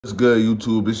What's good,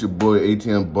 YouTube? It's your boy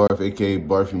A.T.M aka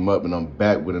Barf Him Up, and I'm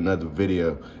back with another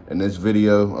video. In this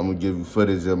video, I'm gonna give you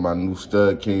footage of my new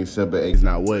stud, King Simba. It's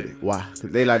not with it. Why? Cause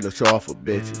they like to show off for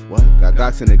bitches. What? Got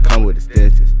Glocks and they come with the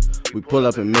stitches. We pull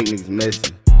up and make niggas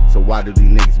missing. So why do these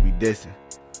niggas be dissing?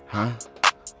 Huh?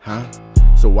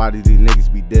 So why do these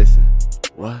niggas be dissing?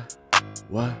 What?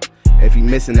 If he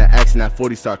missing the action at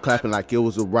 40, start clapping like it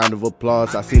was a round of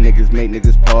applause. I see niggas make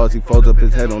niggas pause. He folds up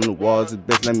his head on the walls. This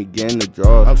bitch let me get in the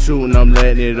drawers. I'm shooting, I'm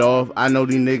letting it off. I know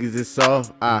these niggas is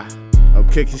soft. I'm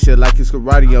kicking shit like it's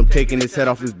karate. I'm taking his head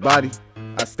off his body.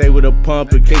 I stay with a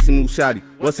pump in case a new shotty.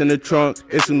 What's in the trunk?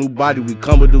 It's a new body. We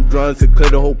come with the drums to clear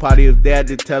the whole party. If dad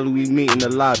to tell her we meet in the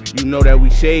lobby. You know that we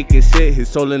shaking shit. His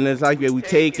soul in his life, yeah, we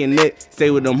taking it.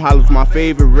 Stay with them hollows, my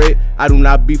favorite. I do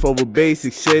not beef over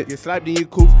basic shit. Get slapped in your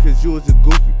koofy cause you was a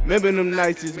goofy. Remember them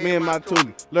nights, just me and my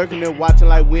toolie. Lurking and watching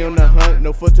like we on the hunt.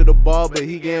 No foot to the ball, but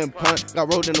he getting punched.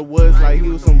 Got rolled in the woods like he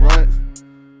was some runts.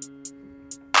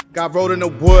 Got rolled in the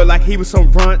wood like he was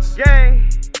some runts. Yay!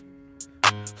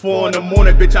 4 in the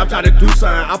morning, bitch, I'm trying to do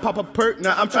something. I pop a perk,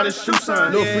 now I'm trying to shoot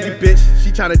something. Little freaky bitch,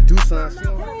 she trying to do something.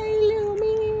 Hey, little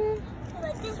man.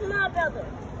 Like, this is my brother.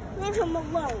 Leave him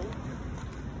alone.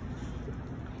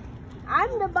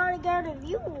 I'm the bodyguard of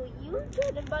you. You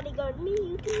try to bodyguard me.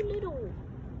 You too little.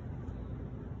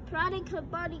 Try to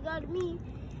bodyguard me,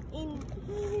 and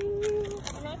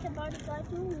I can bodyguard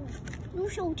you. You're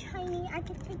so tiny, I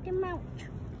can take them out.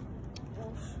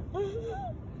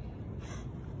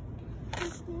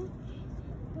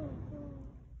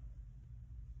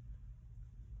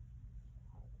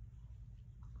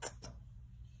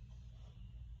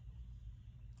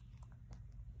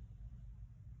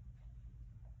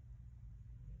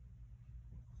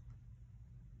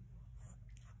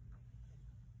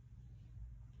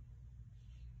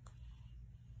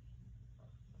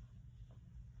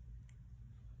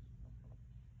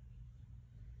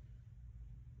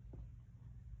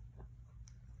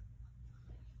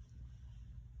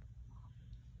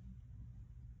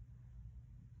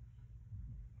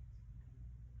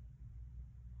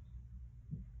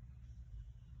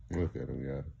 Look at him,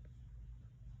 y'all.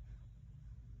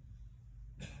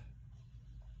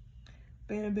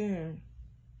 Bam.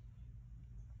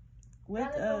 Wake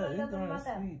up. You're going to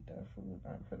sleep. That fool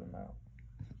don't put him out.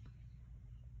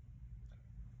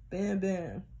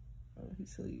 Bam. Oh, he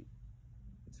sleep.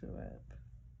 It's a wrap.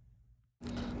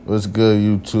 What's good,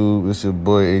 YouTube? It's your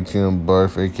boy A.T.M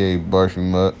aka Barf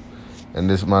Him Up, and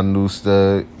this my new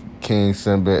stud, King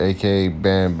Simba, aka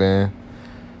Bam.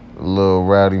 Little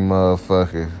rowdy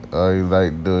motherfucker. All he like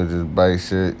to do is just bite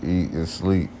shit, eat, and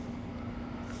sleep.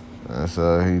 That's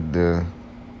all he do.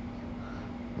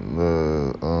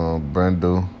 Little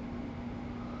Brindle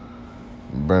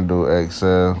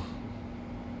XL.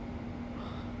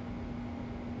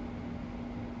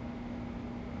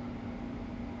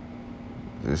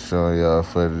 Just showing y'all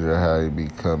footage of how he be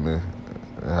coming,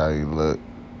 and how he look,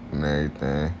 and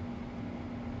everything.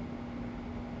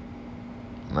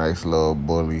 Nice little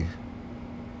bully.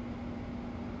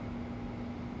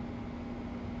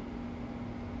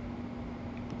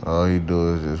 All he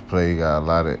do is just play. He got a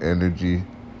lot of energy,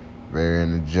 very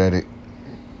energetic.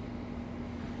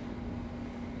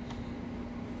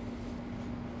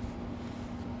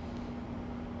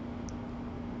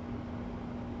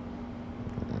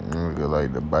 Nigga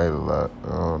like to bite a lot. I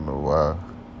don't know why.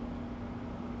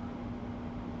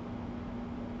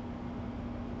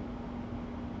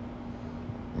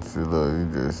 See, look,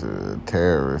 he just a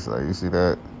terrorist. Like, you see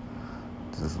that?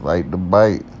 Just like to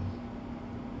bite.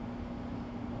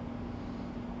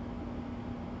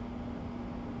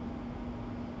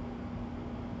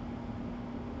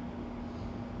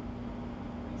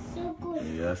 So good.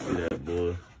 Yeah, I see that,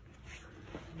 boy.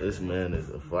 This man is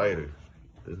a fighter.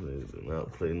 This nigga do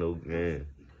not play no game.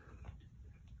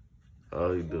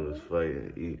 All he do is fight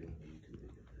and eat.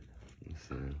 You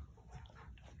see?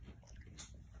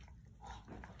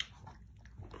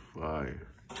 Fire.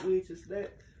 We eat your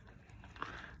snacks.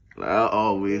 Like, I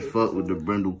always fuck with the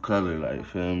brindle color, like,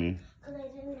 feel me? Because I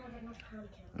didn't have enough content.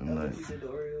 And like, You said the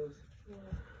Oreos? Yeah.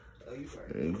 Oh, you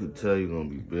right. and you can tell you're gonna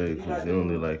be big because you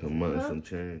only like a month and some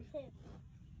change.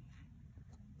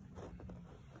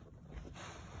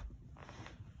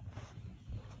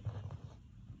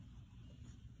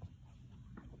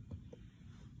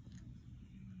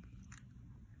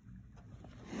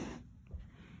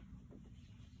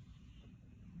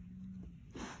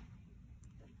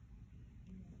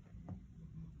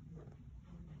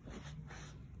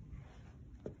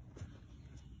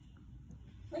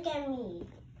 Look at me.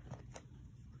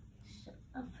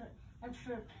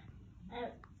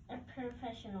 A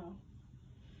professional.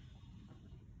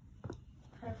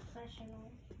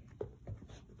 professional.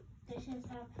 This is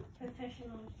how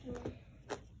professionals do it.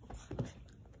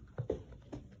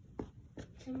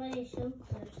 Somebody's so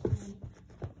close to me.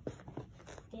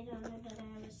 They don't know that I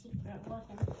have a secret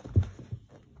weapon.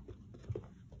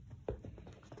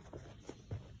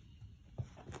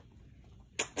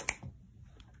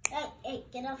 Hey,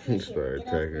 get off my shoe. Start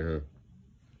attacking her.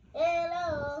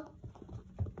 Hello.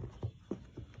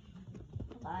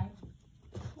 Bye.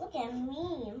 Look at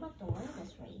me. I'm about to win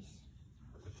this race.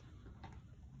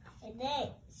 Hey, Dad,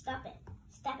 stop it.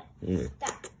 Stop it. Yeah.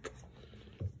 Stop.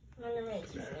 I'm on the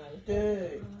race right now.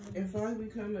 Dad, if I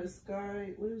become a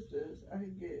Sky, what is this? I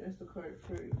can get Instacart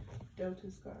for Delta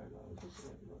Sky.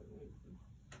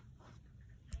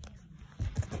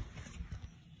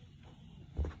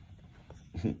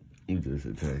 You just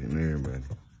attacking everybody.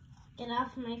 Get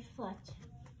off my foot.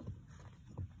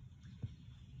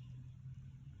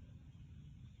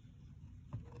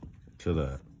 Chill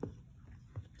out.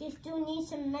 This dude needs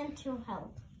some mental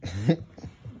help.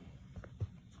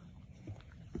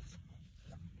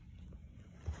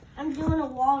 I'm doing a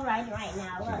wall ride right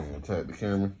now. Look. Attack the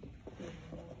camera.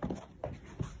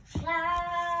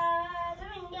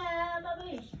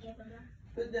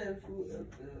 Put that food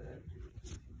up there.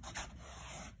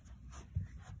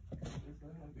 It's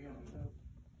not gonna be on milk.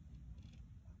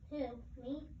 Who?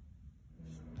 Me?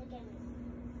 Look at me.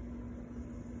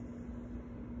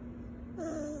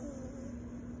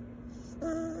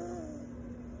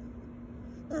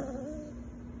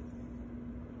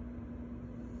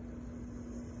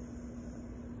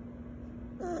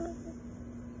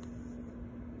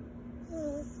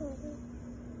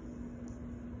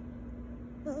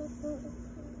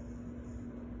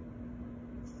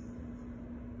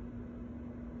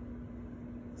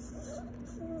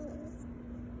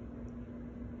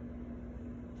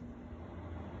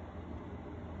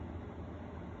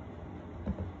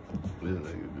 This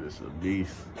nigga just a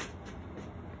beast.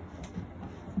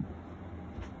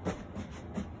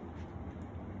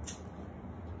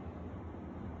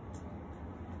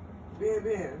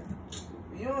 Ben,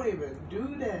 you don't even do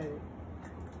that.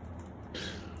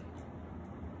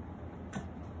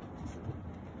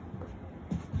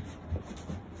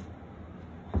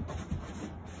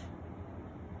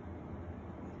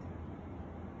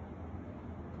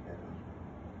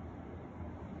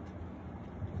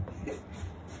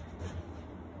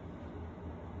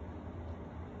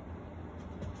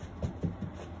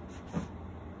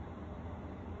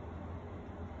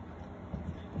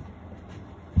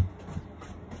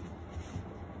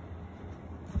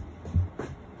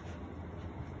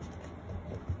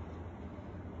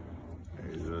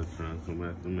 Trying to come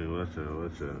after me. Watch out,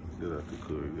 watch out. Get out the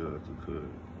car, get out the car.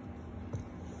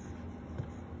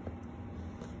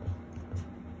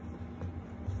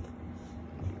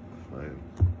 Fight.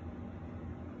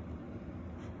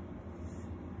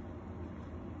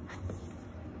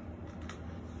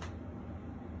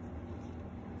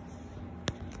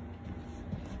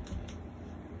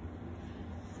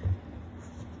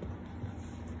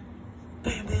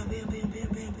 Bam, bam, bam, bam, bam,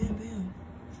 bam, bam, bam.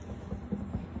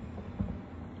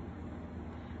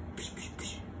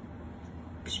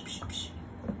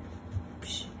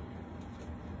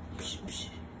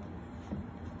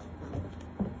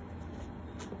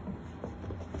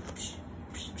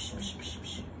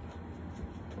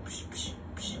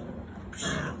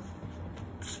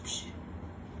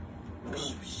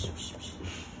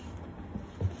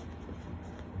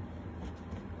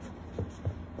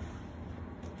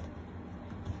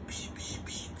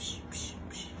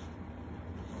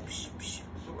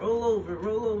 Roll over,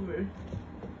 roll over.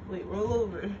 Wait, roll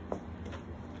over.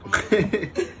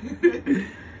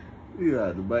 You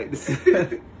got to bite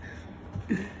the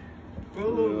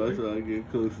Roll over. That's what I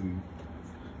get close to you.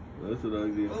 That's what I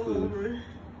get Roll close. over.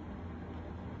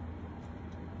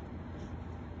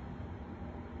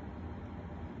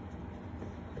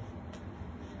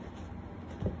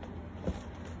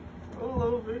 Roll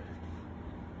over.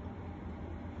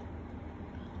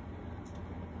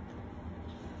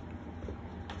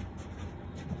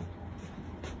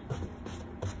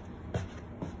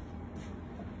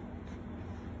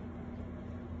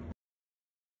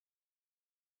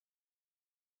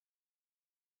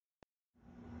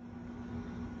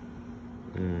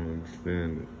 I don't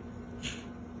understand it.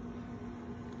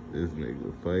 This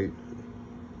nigga fight,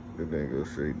 then go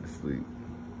straight to sleep.